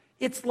judgment.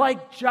 It's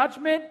like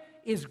judgment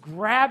is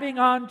grabbing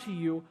onto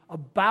you,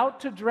 about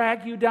to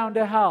drag you down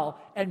to hell,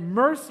 and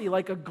mercy,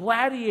 like a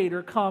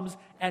gladiator, comes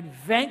and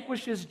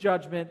vanquishes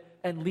judgment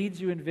and leads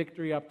you in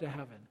victory up to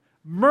heaven.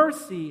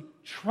 Mercy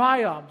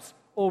triumphs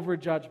over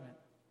judgment.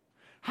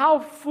 How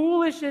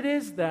foolish it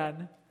is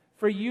then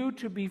for you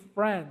to be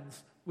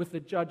friends with the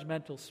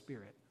judgmental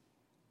spirit.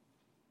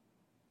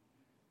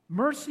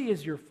 Mercy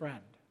is your friend.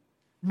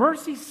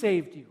 Mercy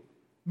saved you.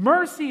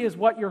 Mercy is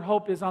what your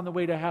hope is on the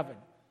way to heaven.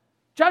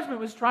 Judgment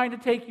was trying to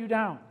take you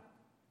down.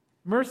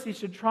 Mercy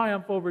should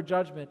triumph over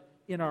judgment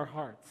in our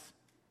hearts.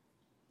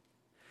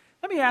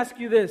 Let me ask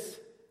you this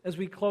as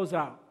we close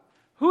out.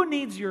 Who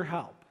needs your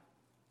help?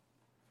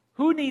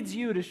 Who needs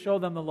you to show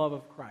them the love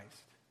of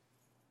Christ?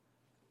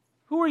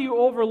 Who are you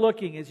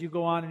overlooking as you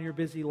go on in your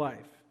busy life?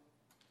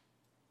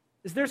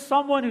 Is there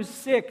someone who's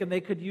sick and they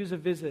could use a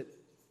visit,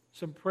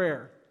 some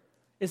prayer?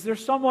 Is there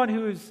someone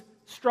who's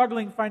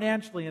struggling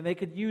financially and they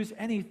could use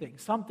anything,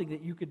 something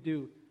that you could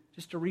do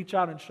just to reach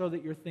out and show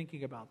that you're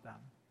thinking about them?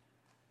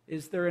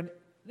 Is there an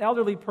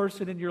elderly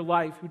person in your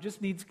life who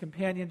just needs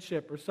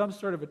companionship or some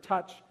sort of a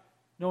touch,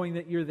 knowing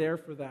that you're there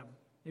for them,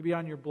 maybe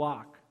on your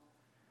block?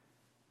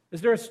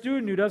 Is there a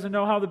student who doesn't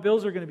know how the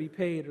bills are going to be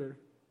paid, or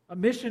a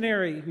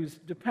missionary who's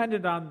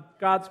dependent on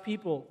God's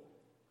people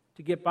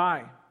to get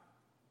by?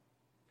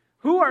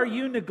 Who are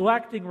you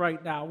neglecting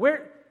right now?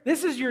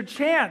 This is your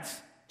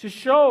chance to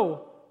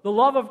show the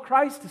love of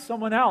Christ to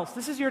someone else.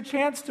 This is your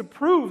chance to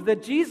prove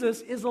that Jesus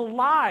is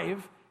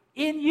alive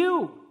in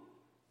you.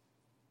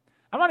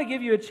 I want to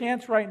give you a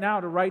chance right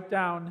now to write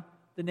down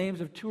the names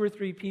of 2 or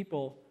 3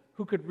 people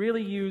who could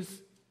really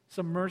use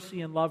some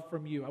mercy and love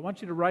from you. I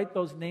want you to write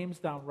those names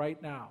down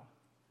right now.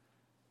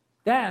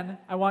 Then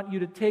I want you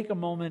to take a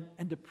moment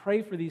and to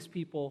pray for these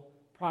people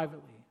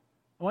privately.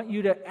 I want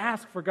you to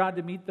ask for God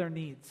to meet their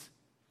needs.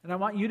 And I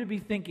want you to be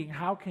thinking,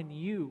 how can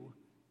you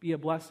be a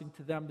blessing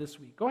to them this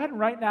week? Go ahead and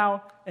right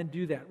now and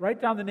do that. Write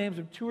down the names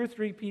of 2 or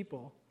 3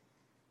 people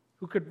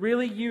who could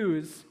really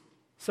use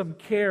some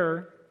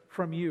care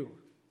from you.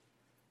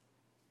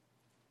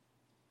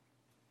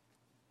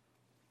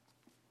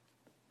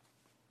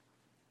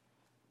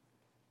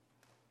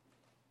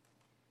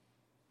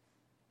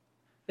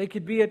 They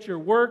could be at your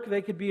work.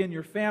 They could be in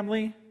your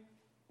family.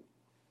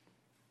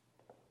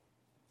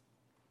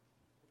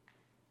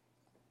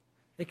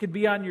 They could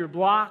be on your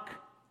block.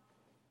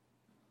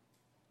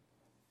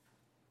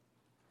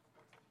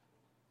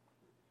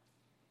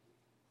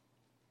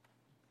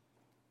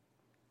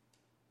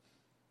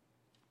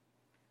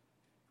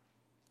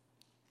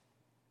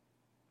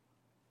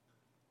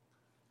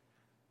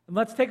 And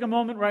let's take a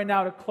moment right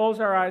now to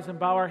close our eyes and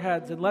bow our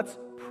heads, and let's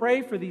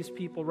pray for these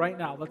people right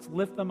now. Let's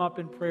lift them up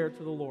in prayer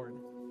to the Lord.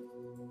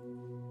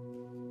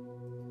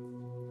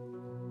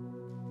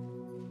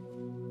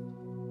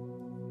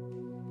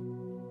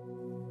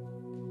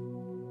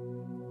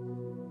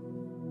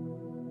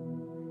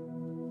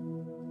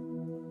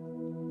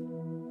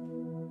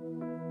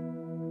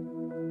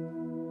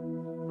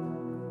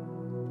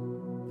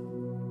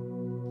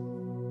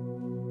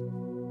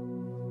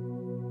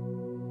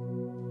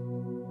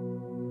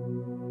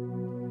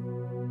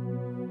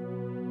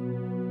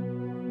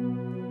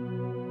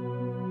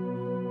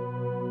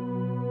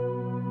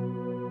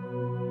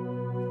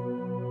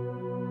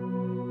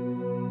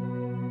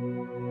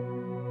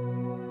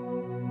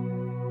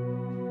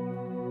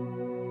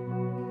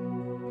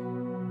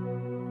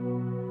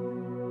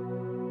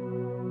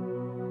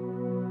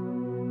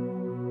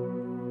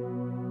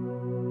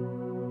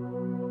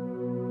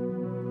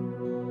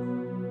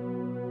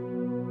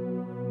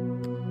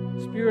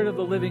 Spirit of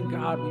the living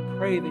God, we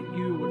pray that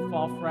you would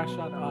fall fresh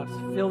on us,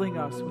 filling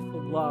us with the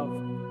love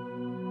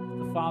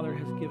that the Father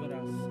has given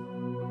us.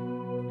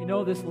 We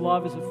know this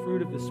love is a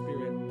fruit of the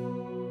Spirit.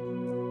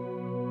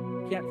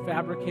 We can't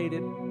fabricate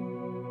it.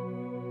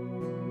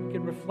 We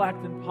can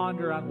reflect and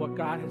ponder on what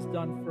God has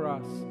done for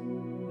us,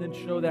 and then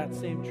show that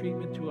same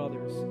treatment to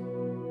others.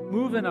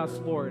 Move in us,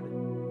 Lord.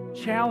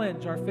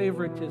 Challenge our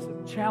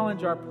favoritism.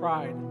 Challenge our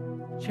pride.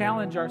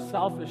 Challenge our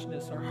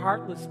selfishness, our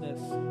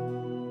heartlessness.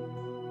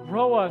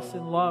 Grow us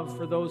in love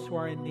for those who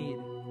are in need.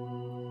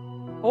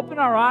 Open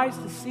our eyes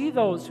to see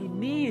those who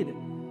need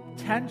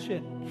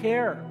attention,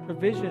 care,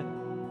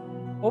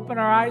 provision. Open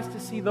our eyes to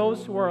see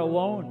those who are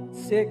alone,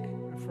 sick,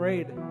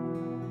 afraid.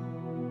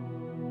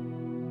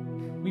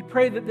 We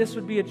pray that this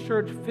would be a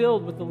church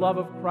filled with the love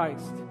of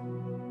Christ,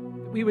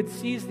 that we would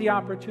seize the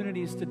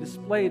opportunities to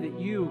display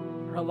that you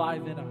are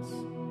alive in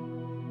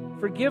us.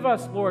 Forgive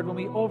us, Lord, when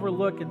we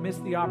overlook and miss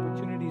the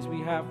opportunities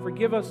we have.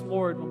 Forgive us,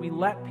 Lord, when we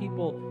let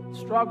people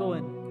struggle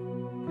and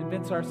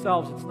convince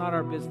ourselves it's not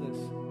our business.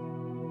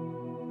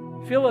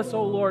 Fill us,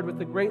 O Lord, with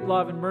the great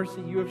love and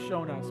mercy you have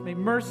shown us. May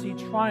mercy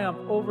triumph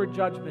over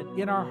judgment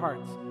in our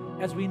hearts,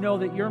 as we know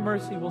that your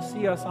mercy will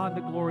see us on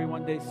to glory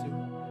one day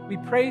soon. We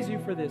praise you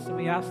for this, and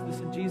we ask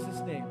this in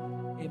Jesus' name.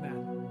 Amen.